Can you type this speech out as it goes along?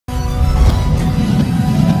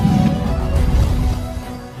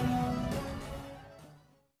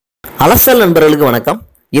அலசல் நண்பர்களுக்கு வணக்கம்.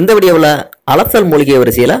 இந்த வீடியோவில் அலசல் மூலிகை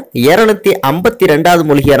வரிசையில் 252வது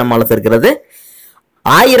மூலிகையை நம்ம அலச இருக்கிறது.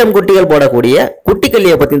 1000 குட்டிகள் போடக்கூடிய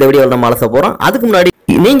குட்டிக்கல்லியை பற்றி இந்த வீடியோவில் நம்ம அலச போகிறோம். அதுக்கு முன்னாடி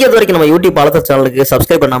நீங்கள் இது வரைக்கும் நம்ம யூடியூப் அலசல் சேனலுக்கு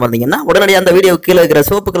சப்ஸ்கிரைப் பண்ணாமல் இருந்தீங்கன்னா உடனடியாக அந்த வீடியோ கீழே இருக்கிற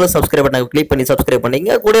சிவப்பு கலர் சப்ஸ்கிரைப் பண்ண கிளிக் பண்ணி சப்ஸ்கிரைப்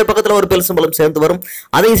பண்ணிங்க. கூட பக்கத்தில் ஒரு பெல் சிம்பலும் சேர்ந்து வரும்,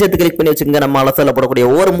 அதையும் சேர்த்து கிளிக் பண்ணி வச்சுக்கோங்க. நம்ம அலசலில் போடக்கூடிய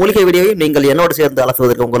ஒவ்வொரு மூலிகை வீடியோவையும் நீங்கள் என்னோட சேர்ந்து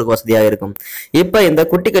அலசுவதற்கு உங்களுக்கு வசதியாக இருக்கும். இப்போ இந்த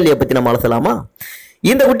குட்டிக்கல்லியை பற்றி நம்ம அலசலாமா?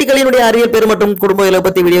 இந்த குட்டிக்கல்லியினுடைய அறிவியல் பேர் மற்றும் குடும்ப இலை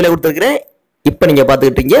பற்றி வீடியோவில் கொடுத்துருக்கிறேன். இப்போ நீங்கள்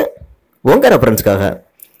பார்த்துக்கிட்டீங்க உங்க ரெஃபரன்ஸ்க்காக.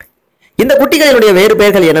 இந்த குட்டிகளினுடைய வேறு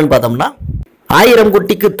பெயர்கள் என்னன்னு பார்த்தோம்னா 1000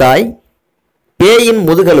 குட்டிக்கு தாய், பேயின்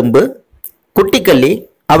முதுகெலும்பு, குட்டிக்கல்லி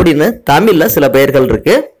அப்படின்னு தமிழ்ல சில பெயர்கள்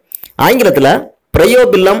இருக்கு. ஆங்கிலத்தில்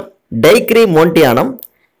Bryophyllum, daigremontianum,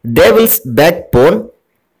 devil's backbone,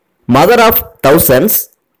 mother of thousands,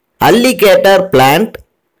 alligator plant,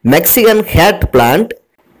 Mexican hat plant,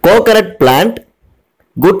 coconut plant,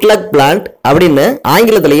 good luck plant அப்படின்னு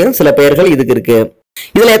ஆங்கிலத்திலையும் சில பெயர்கள் இதுக்கு இருக்கு.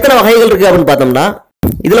 இதுல எத்தனை வகைகள் இருக்கு அப்படின்னு பார்த்தோம்னா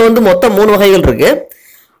இதுல மொத்தம் 3 வகைகள் இருக்கு.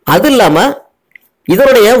 அது இல்லாம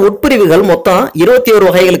இதனுடைய உட்பிரிவுகள் மொத்தம் 21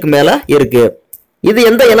 வகைகளுக்கு மேல இருக்கு. இது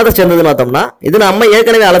எந்த இனத்தை சேர்ந்ததுன்னு பார்த்தோம்னா இது நம்ம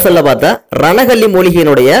ஏற்கனவே அலசல்ல பார்த்த ரணகளி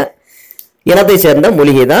மூலிகையினுடைய இனத்தை சேர்ந்த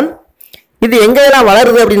மூலிகை தான். இது எங்கெல்லாம்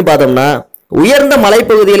வளருது அப்படின்னு பார்த்தோம்னா உயர்ந்த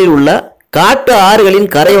மலைப்பகுதிகளில் உள்ள காட்டு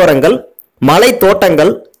ஆறுகளின் கரையோரங்கள், மலை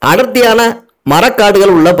தோட்டங்கள், அடர்த்தியான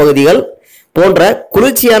மரக்காடுகள் உள்ள பகுதிகள் போன்ற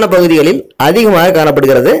குளிர்ச்சியான பகுதிகளில் அதிகமாக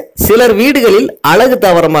காணப்படுகிறது. சிலர் வீடுகளில் அழகு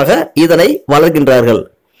தாவரமாக இதனை வளர்க்கின்றார்கள்.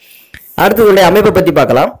 அடுத்ததுடைய அமைப்பை பற்றி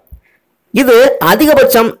பார்க்கலாம். இது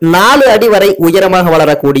அதிகபட்சம் 4 அடி வரை உயரமாக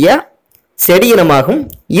வளரக்கூடிய செடி இனமாகும்.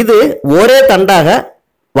 இது ஒரே தண்டாக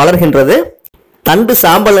வளர்கின்றது. தண்டு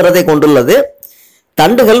சாம்பல் நிறத்தை கொண்டுள்ளது.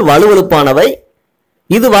 தண்டுகள் வலுவழுப்பானவை.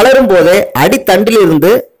 இது வளரும் போதே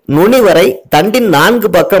அடித்தண்டிலிருந்து நுனி வரை தண்டின் 4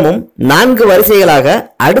 பக்கமும் 4 வரிசைகளாக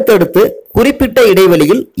அடுத்தடுத்து குறிப்பிட்ட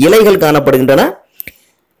இடைவெளியில் இலைகள் காணப்படுகின்றன.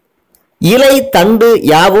 இலை தண்டு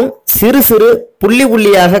யாவும் சிறு சிறு புள்ளி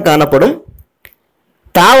புள்ளியாக காணப்படும்.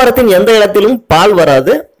 தாவரத்தின் எந்த இடத்திலும் பால்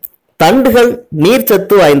வராது. தண்டுகள்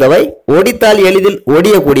நீர்ச்சத்து வாய்ந்தவை, ஒடித்தால் எளிதில்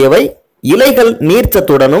ஒடியக்கூடியவை. இலைகள்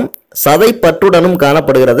நீர்ச்சத்துடனும் சதைப்பற்றுடனும்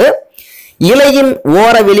காணப்படுகிறது. இலையின்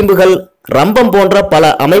ஓர விளிம்புகள் ரம்பம் போன்ற பல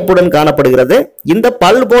அமைப்புடன் காணப்படுகிறது. இந்த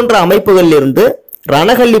பல் போன்ற அமைப்புகளில் இருந்து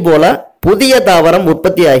ரணகளி போல புதிய தாவரம்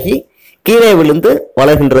உற்பத்தியாகி கீழே விழுந்து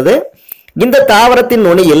வளர்கின்றது. இந்த தாவரத்தின்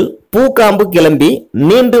நுனியில் பூக்காம்பு கிளம்பி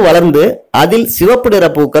நீண்டு வளர்ந்து அதில் சிவப்பு நிற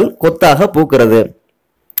பூக்கள் கொத்தாக பூக்கிறது.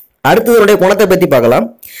 அடுத்ததனுடைய குணத்தை பற்றி பார்க்கலாம்.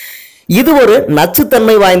 இது ஒரு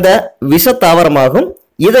நச்சுத்தன்மை வாய்ந்த விஷ தாவரமாகும்.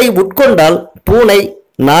 இதை உட்கொண்டால் பூனை,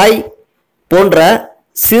 நாய் போன்ற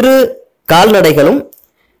சிறு கால்நடைகளும்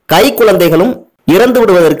கை குழந்தைகளும் இறந்து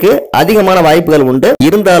விடுவதற்கு அதிகமான வாய்ப்புகள் உண்டு.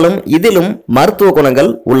 இருந்தாலும் இதிலும் மருத்துவ குணங்கள்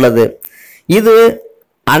உள்ளது. இது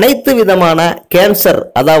அனைத்து விதமான கேன்சர்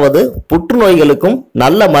அதாவது புற்றுநோய்களுக்கும்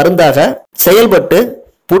நல்ல மருந்தாக செயல்பட்டு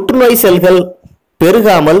புற்றுநோய் செல்கள்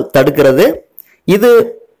பெருகாமல் தடுக்கிறது. இது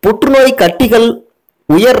புற்றுநோய் கட்டிகள்,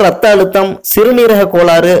 உயர் இரத்த அழுத்தம், சிறுநீரக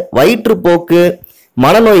கோளாறு, வயிற்றுப்போக்கு,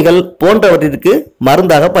 மனநோய்கள் போன்றவற்றிற்கு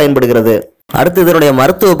மருந்தாக பயன்படுகிறது. அடுத்து இதனுடைய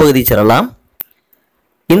மருத்துவ பகுதி செல்லலாம்.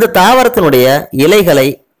 இந்த தாவரத்தினுடைய இலைகளை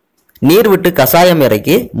நீர் விட்டு கசாயம்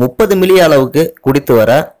இறக்கி 30 மில்லி அளவுக்கு குடித்து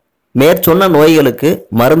வர மேற்சொன்ன நோய்களுக்கு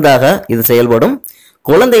மருந்தாக இது செயல்படும்.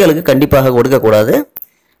 குழந்தைகளுக்கு கண்டிப்பாக கொடுக்கக்கூடாது.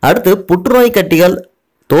 அடுத்து புற்றுநோய் கட்டிகள்,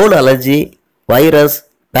 தோல் அலர்ஜி, வைரஸ்,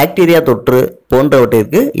 பாக்டீரியா தொற்று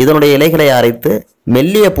போன்றவற்றிற்கு இதனுடைய இலைகளை அரைத்து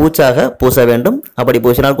மெல்லிய பூச்சாக பூச வேண்டும். அப்படி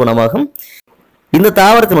பூசினால் குணமாகும். இந்த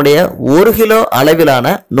தாவரத்தினுடைய 1 கிலோ அளவிலான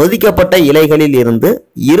நொதிக்கப்பட்ட இலைகளில் இருந்து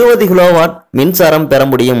 20 கிலோவாட் மின்சாரம் பெற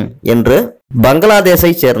முடியும் என்று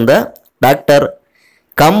பங்களாதேஷை சேர்ந்த டாக்டர்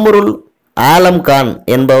கம்ருல் ஆலம் கான்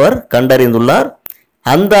என்பவர் கண்டறிந்துள்ளார்.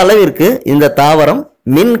 அந்த அளவிற்கு இந்த தாவரம்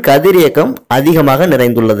மின் கதிரியக்கம் அதிகமாக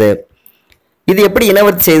நிறைந்துள்ளது. இது எப்படி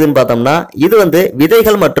இனவர்த்தி செய்யுதுன்னு பார்த்தோம்னா இது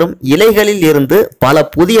விதைகள் மற்றும் இலைகளில் இருந்து பல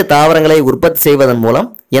புதிய தாவரங்களை உற்பத்தி செய்வதன் மூலம்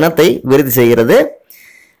இனத்தை விருத்தி செய்கிறது.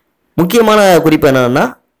 முக்கியமான குறிப்பு என்னன்னா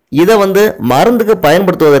இதை மருந்துக்கு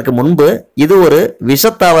பயன்படுத்துவதற்கு முன்பு இது ஒரு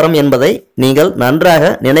விஷத்தாவரம் என்பதை நீங்கள்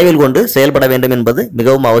நன்றாக நினைவில் கொண்டு செயல்பட வேண்டும் என்பது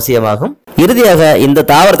மிகவும் அவசியமாகும். இறுதியாக இந்த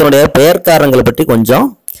தாவரத்தினுடைய பெயர்க்காரங்களை பற்றி கொஞ்சம்.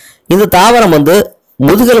 இந்த தாவரம்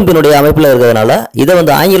முதுகெலும்பினுடைய அமைப்பில் இருக்கிறதுனால இதை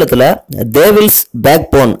ஆங்கிலத்தில் டெவில்ஸ்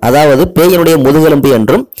பேக்போன் அதாவது பேயினுடைய முதுகெலும்பு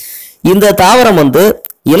என்றும், இந்த தாவரம்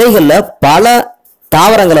இலைகளில் பல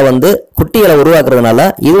தாவரங்களை குட்டிகளை உருவாக்குறதுனால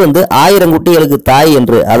இது 1000 குட்டிகளுக்கு தாய்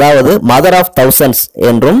என்று அதாவது மதர் ஆஃப் தௌசண்ட்ஸ்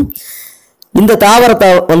என்றும், இந்த தாவரத்தை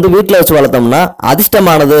வீட்டில் வச்சு வளர்த்தோம்னா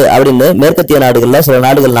அதிர்ஷ்டமானது அப்படின்னு மேற்கத்திய நாடுகளில் சில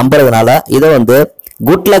நாடுகள் நம்புறதுனால இதை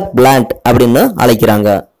குட் லக் பிளான்ட் அப்படின்னு அழைக்கிறாங்க.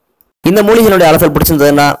 இந்த மூலிகையினுடைய அலசல்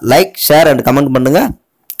பிடிச்சிருந்ததுன்னா லைக், ஷேர் அண்ட் கமெண்ட் பண்ணுங்க.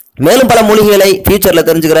 மேலும் பல மூலிகைகளை ஃபியூச்சர்ல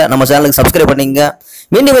தெரிஞ்சுக்கிற நம்ம சேனலுக்கு சப்ஸ்கிரைப் பண்ணிங்க.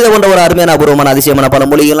 மீண்டும் இதை போன்ற ஒரு அருமையான அபூர்வமான அதிசயமான பல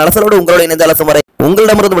மூலிகைகள் அலசலோடு உங்களோட இணைந்த அலசும் வரை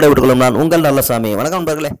உங்களிடமிருந்து விடைபெற்றுக் கொள்ளும் நான் உங்கள் நல்லசாமி. வணக்கம்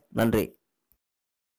நண்பர்களே, நன்றி.